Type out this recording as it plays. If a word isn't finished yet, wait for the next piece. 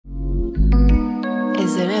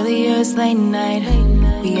Is it early or it's late night?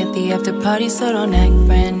 We at the after party, so don't act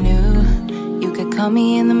brand new. You could call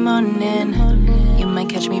me in the morning. You might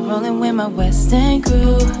catch me rolling with my Western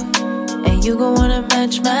crew, and you gon' wanna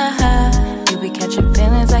match my high. You be catching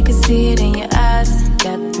feelings, I can see it in your eyes.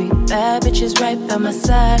 Got 3 bad bitches right by my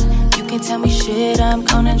side. You can tell me shit, I'm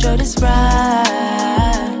gonna enjoy this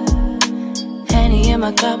ride. Henny in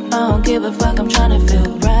my cup, I don't give a fuck, I'm tryna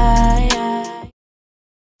feel right.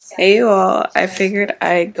 Hey you all, I figured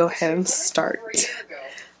I'd go ahead and start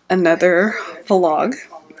another vlog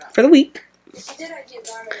for the week.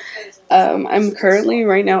 I'm currently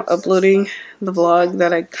right now uploading the vlog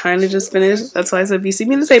that I kind of just finished. That's why I said if you see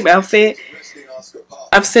me in the same outfit,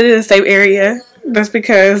 I'm sitting in the same area. That's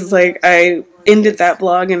because like I ended that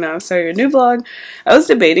vlog and now I'm starting a new vlog. I was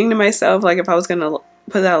debating to myself like if I was gonna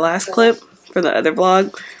put that last clip for the other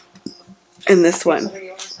vlog and this one.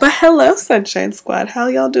 But hello Sunshine Squad, how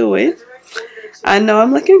y'all doing? I know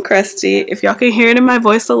I'm looking crusty. If y'all can hear it in my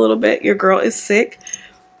voice a little bit, your girl is sick.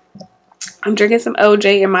 I'm drinking some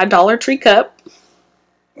OJ in my Dollar Tree cup.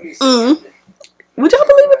 Would y'all believe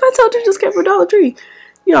if I told you just came from Dollar Tree?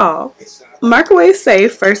 Y'all, microwave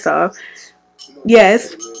safe, first off.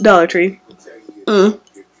 Yes, Dollar Tree.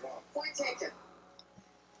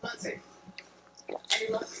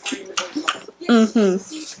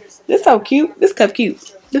 This so cute. This cup cute.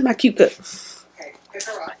 This is my cute cup.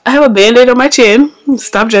 I have a band-aid on my chin.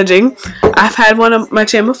 Stop judging. I've had one on my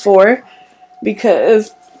chin before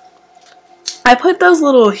because I put those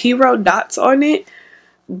little hero dots on it,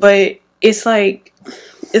 but it's like,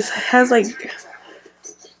 it has like,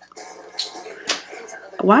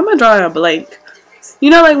 why am I drawing a blank?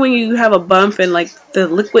 You know, like when you have a bump and like the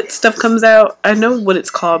liquid stuff comes out? I know what it's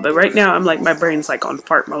called, but right now I'm like, my brain's like on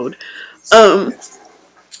fart mode.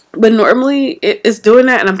 But normally it's doing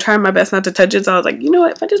that and I'm trying my best not to touch it. So I was like, you know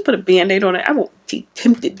what? If I just put a band-aid on it, I won't be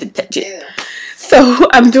tempted to touch it. So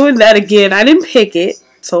I'm doing that again. I didn't pick it.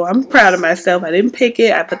 So I'm proud of myself. I didn't pick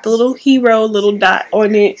it. I put the little hero little dot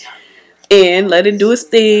on it and let it do its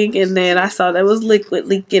thing. And then I saw that was liquid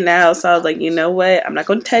leaking out. So I was like, you know what? I'm not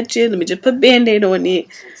going to touch it. Let me just put band-aid on it.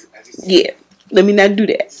 Yeah. Let me not do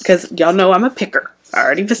that. Because y'all know I'm a picker. I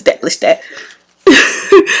already established that.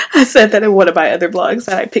 I said that in one of my other vlogs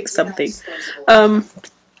that I picked something.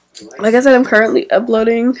 Like I said, I'm currently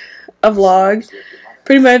uploading a vlog.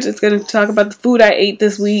 Pretty much it's going to talk about the food I ate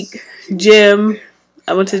this week. Gym.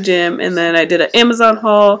 I went to the gym and then I did an Amazon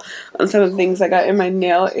haul on some of the things I got in my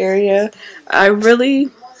nail area. I really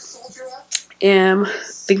am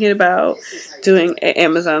thinking about doing an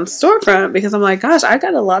Amazon storefront because I'm like, gosh, I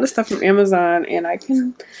got a lot of stuff from Amazon and I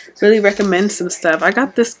can really recommend some stuff. I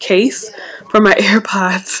got this case for my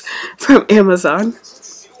AirPods from Amazon.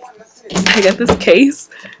 I got this case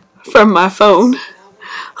from my phone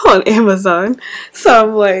on Amazon. So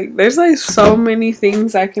I'm like, there's like so many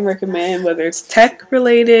things I can recommend, whether it's tech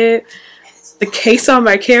related. The case on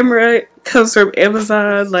my camera comes from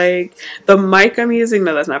Amazon. Like the mic I'm using,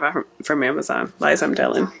 no, that's not from Amazon. Lies I'm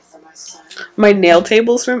telling. My nail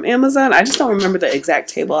table's from Amazon. I just don't remember the exact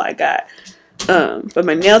table I got. But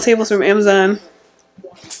my nail table's from Amazon.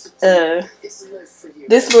 This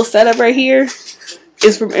little setup right here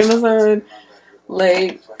is from Amazon.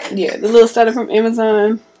 Like, yeah, the little setup from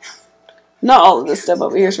Amazon. Not all of this stuff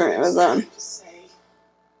over here is from Amazon.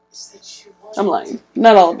 I'm lying.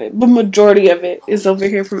 Not all of it, but majority of it is over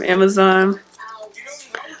here from Amazon.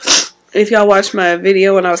 If y'all watched my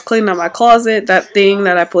video when I was cleaning out my closet, that thing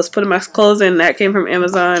that I was putting my clothes in, that came from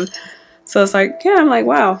Amazon. So it's like, yeah, I'm like,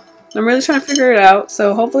 wow. I'm really trying to figure it out.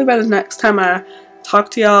 So hopefully by the next time I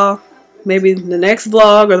talk to y'all, maybe the next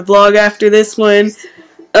vlog or the vlog after this one,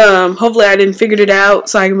 hopefully I didn't figure it out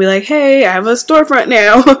so I can be like, hey, I have a storefront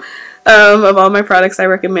now of all my products I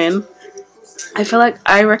recommend. I feel like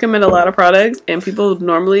I recommend a lot of products and people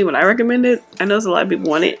normally, when I recommend it, I know a lot of people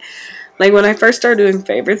want it. Like when I first started doing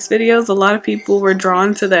favorites videos, a lot of people were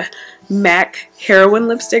drawn to the MAC heroin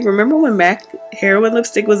lipstick. Remember when MAC heroin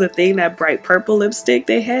lipstick was a thing, that bright purple lipstick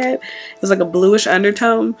they had? It was like a bluish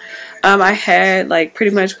undertone. I had like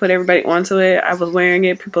pretty much put everybody onto it. I was wearing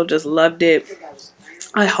it. People just loved it.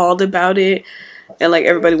 I hauled about it and like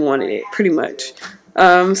everybody wanted it pretty much.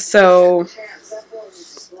 So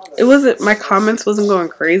it wasn't, my comments wasn't going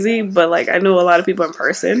crazy, but like I know a lot of people in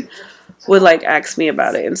person would like ask me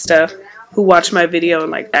about it and stuff, who watched my video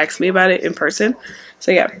and like asked me about it in person.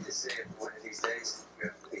 So yeah.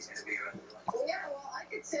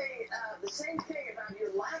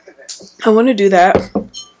 I want to do that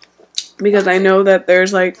because I know that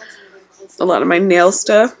there's like a lot of my nail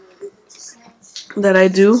stuff that I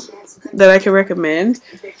do that I can recommend.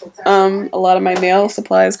 A lot of my nail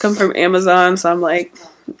supplies come from Amazon, so I'm like,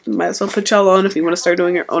 might as well put y'all on if you want to start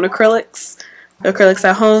doing your own acrylics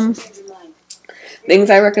at home. Things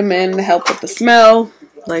I recommend to help with the smell,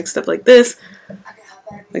 like stuff like this.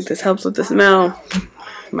 Like this helps with the smell.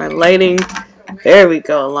 My lighting. There we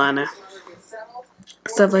go, Alana.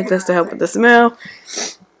 Stuff like this to help with the smell.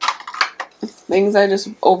 Things I just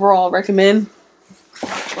overall recommend.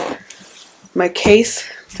 My case,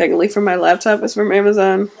 technically for my laptop, is from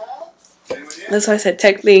Amazon. That's why I said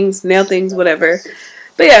tech things, nail things, whatever.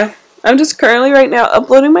 But yeah, I'm just currently right now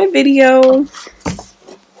uploading my video.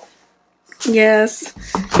 Yes.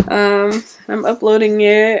 I'm uploading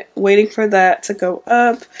it, waiting for that to go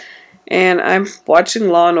up. And I'm watching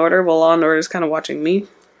Law and Order. Well, Law and Order is kind of watching me.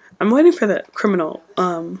 I'm waiting for the criminal,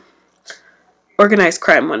 organized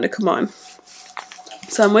crime one to come on.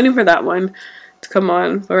 So I'm waiting for that one to come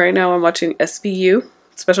on. But right now I'm watching SVU,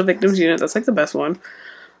 Special Victims Unit. That's like the best one.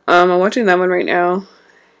 I'm watching that one right now.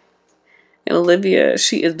 And Olivia,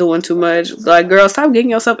 she is doing too much. Like, girl, stop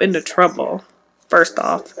getting yourself into trouble. First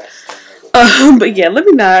off. But yeah, let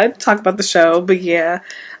me not talk about the show. But yeah,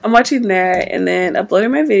 I'm watching that and then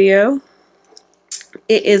uploading my video.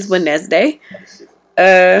 It is Wednesday.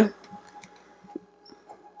 Technically,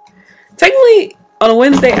 on a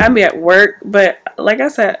Wednesday, I'm at work. But like I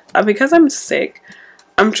said, because I'm sick,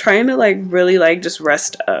 I'm trying to like really like just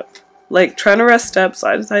rest up. Like trying to rest up. So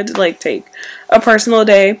I decided to like take a personal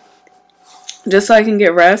day just so I can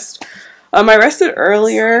get rest. I rested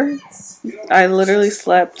earlier. I literally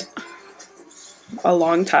slept a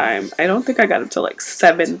long time. I don't think I got up till like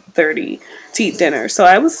 7:30 to eat dinner. So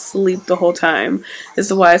I was asleep the whole time. This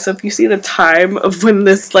is why. So if you see the time of when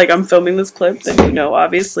this, like I'm filming this clip, then you know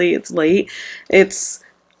obviously it's late. It's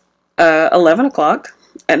 11 o'clock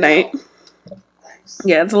at night.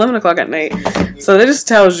 Yeah, it's 11 o'clock at night. So that just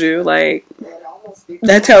tells you, like,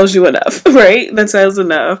 that tells you enough, right? That tells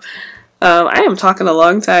enough. I am talking a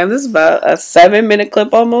long time. This is about a 7-minute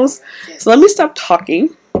clip almost. So let me stop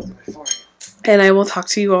talking. And I will talk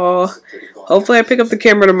to you all. Hopefully I pick up the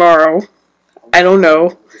camera tomorrow. I don't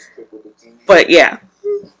know. But yeah.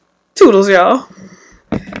 Toodles, y'all.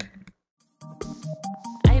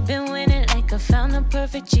 I've been winning like I found the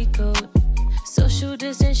perfect cheat code. Social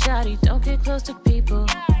distance, shawty, don't get close to people.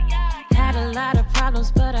 Had a lot of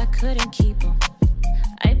problems, but I couldn't keep them.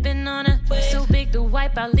 I've been on a so big to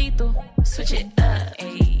wipe out lethal. Switch it up,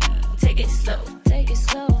 ayy. Take it slow,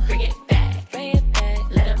 bring it back,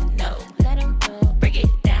 let them know, bring it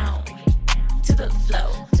down to the flow,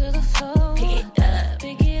 pick it up,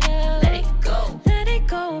 let it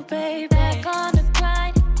go, baby. Back on the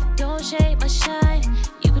grind, don't shake my shine.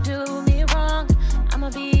 You could do me wrong, I'ma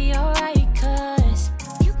be alright, cause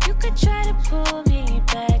you could try to pull me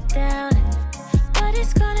back down, but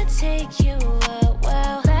it's gonna take you a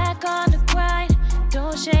while. Back on the grind,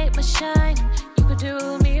 don't shake my shine. You could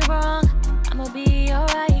do me wrong, I'ma be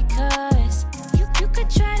alright, cause you could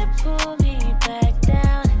try to pull me back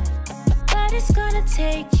down, but it's gonna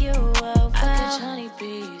take you a while. I catch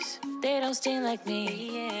honeybees, they don't sting like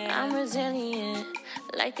me. I'm resilient,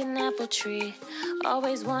 like an apple tree.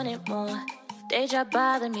 Always wanted more, they try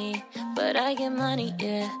bother me, but I get money,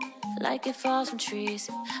 yeah, like it falls from trees.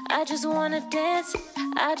 I just wanna dance,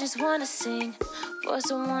 I just wanna sing for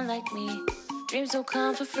someone like me. Dreams don't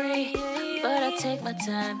come for free, but I take my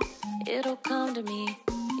time, it'll come to me.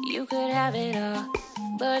 You could have it all,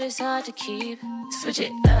 but it's hard to keep. Switch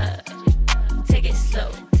it up, take it slow,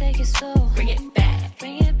 bring it back,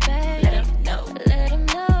 let them know,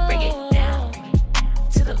 bring it down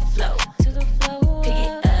to the flow, pick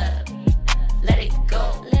it up, let it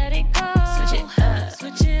go,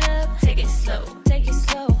 switch it up, take it slow,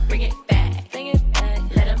 bring it back,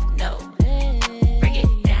 let them know, bring it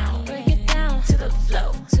down to the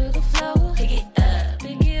flow, pick it up,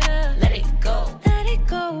 let it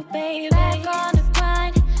go, baby. Back on the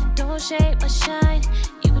grind, don't shake my shine.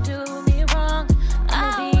 You could do me wrong,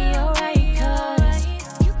 I'll be alright, cause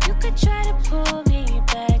you could try to pull me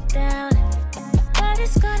back down, but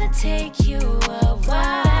it's gonna take you a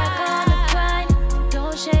while. Back on the grind,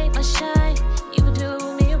 don't shake my shine. You could do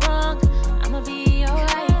me wrong, I'ma be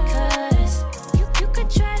alright, cause you could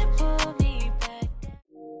try to pull me back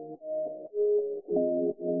down.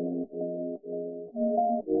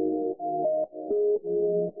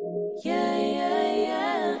 Yeah.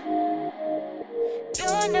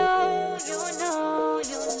 You know.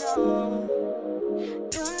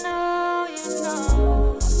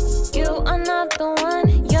 You are not the one,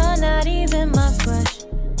 you're not even my crush.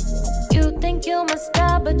 You think you're my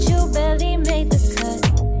star, but you barely made the cut.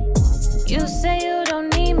 You say you don't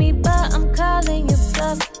need me, but I'm calling you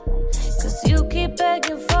bluff.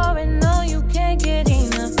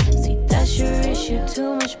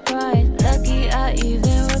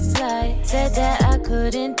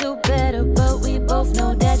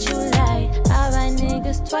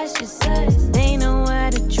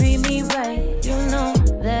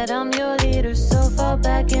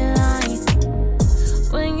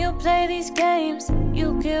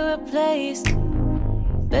 replaced.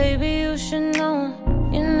 Baby, you should know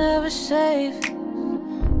you're never safe.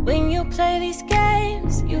 When you play these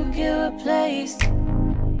games, you get replaced.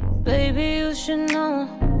 Baby, you should know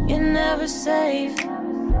you're never safe.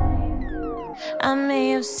 I may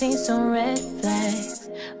have seen some red flags,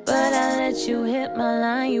 but I let you hit my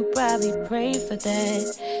line, you probably prayed for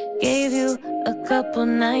that. Gave you a couple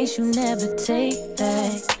nights, you never take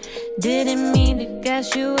back. Didn't mean to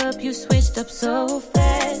gas you up, you switched up so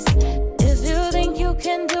fast. If you think you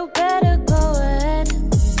can do better, go ahead.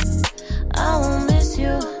 I won't miss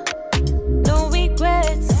you, no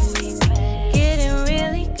regrets. Getting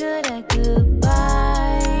really good at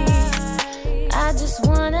goodbye. I just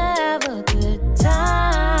wanna have a good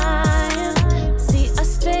time. See, I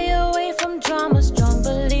stay away from drama, strong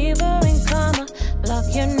believer in karma. Block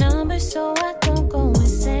your number so I don't go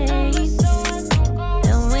insane.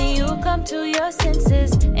 And when you come to your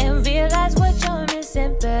senses and realize what you're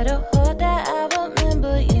missing, better hold that I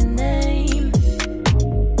remember your name.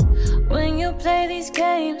 When you play these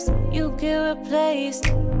games, you get replaced.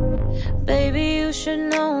 Baby, you should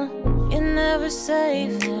know you're never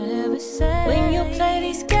safe. When you play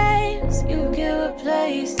these games, you get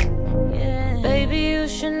replaced. Baby, you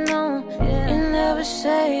should know you're never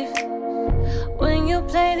safe. When you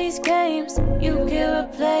play these games, you get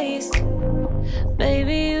replaced.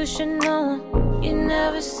 Baby, you should know you're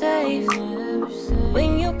never safe.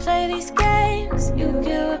 When you play these games, you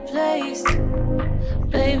get replaced.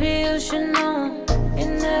 Baby, you should know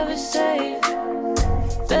you're never safe.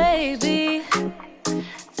 Baby,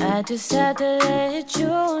 I just had to let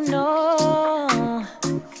you know.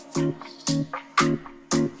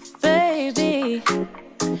 Baby,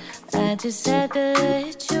 I just had to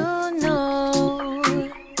let you know.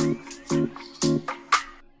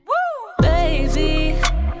 Baby,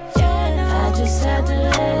 I just had to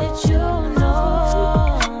let you know.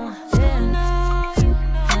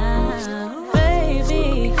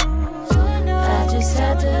 Baby, I just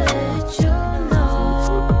had to let you know.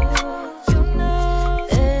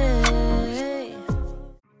 Hey.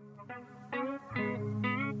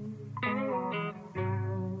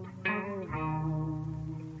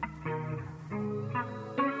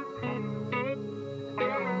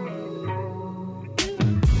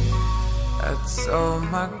 I told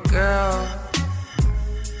my girl,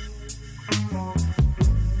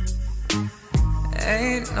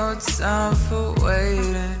 ain't no time for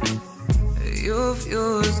waiting. You've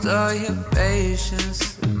used all your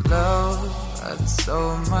patience and love. I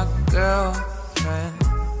told my girlfriend,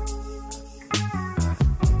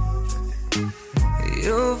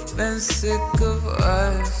 you've been sick of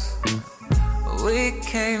us. We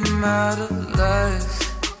came out of lust.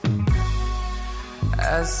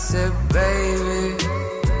 I said, baby,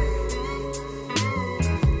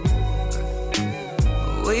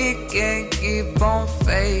 we can't keep on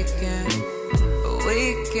faking.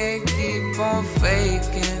 We can't keep on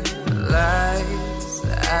faking lies.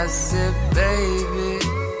 I said, baby,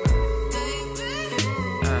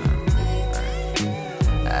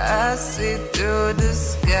 I see through the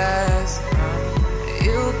skies.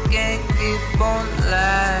 You can't keep on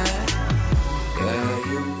lying. Girl,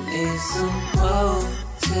 you need some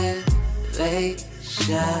motivation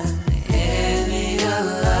in your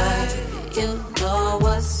life. You know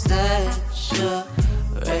what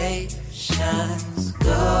saturation's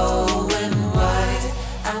going wide.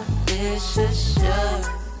 I wish you should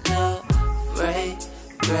know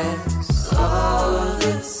fragrance all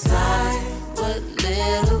the time. But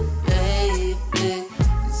little baby,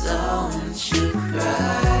 don't you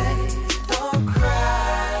cry. Don't cry.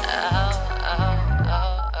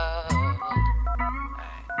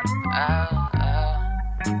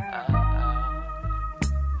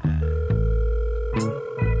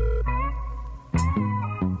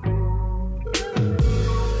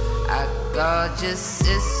 I called your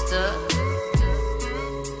sister,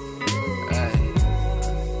 right?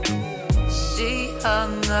 She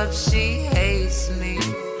hung up, she hates me.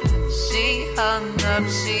 She hung up,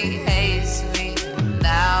 she hates me.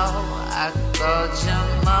 Now I called your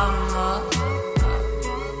mama.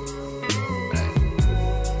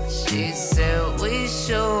 She said we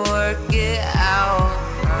should work it out.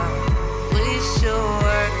 We should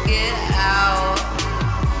work it out.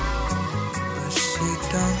 But she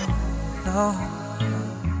don't know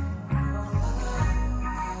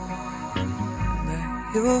that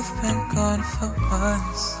you've been gone for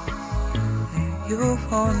months. And you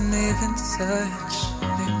won't even touch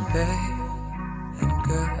me, babe. And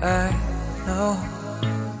girl, I know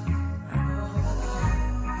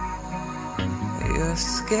you're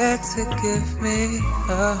scared to give me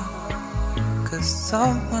up, 'cause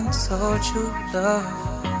someone told you love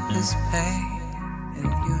this pain,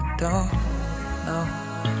 and you don't know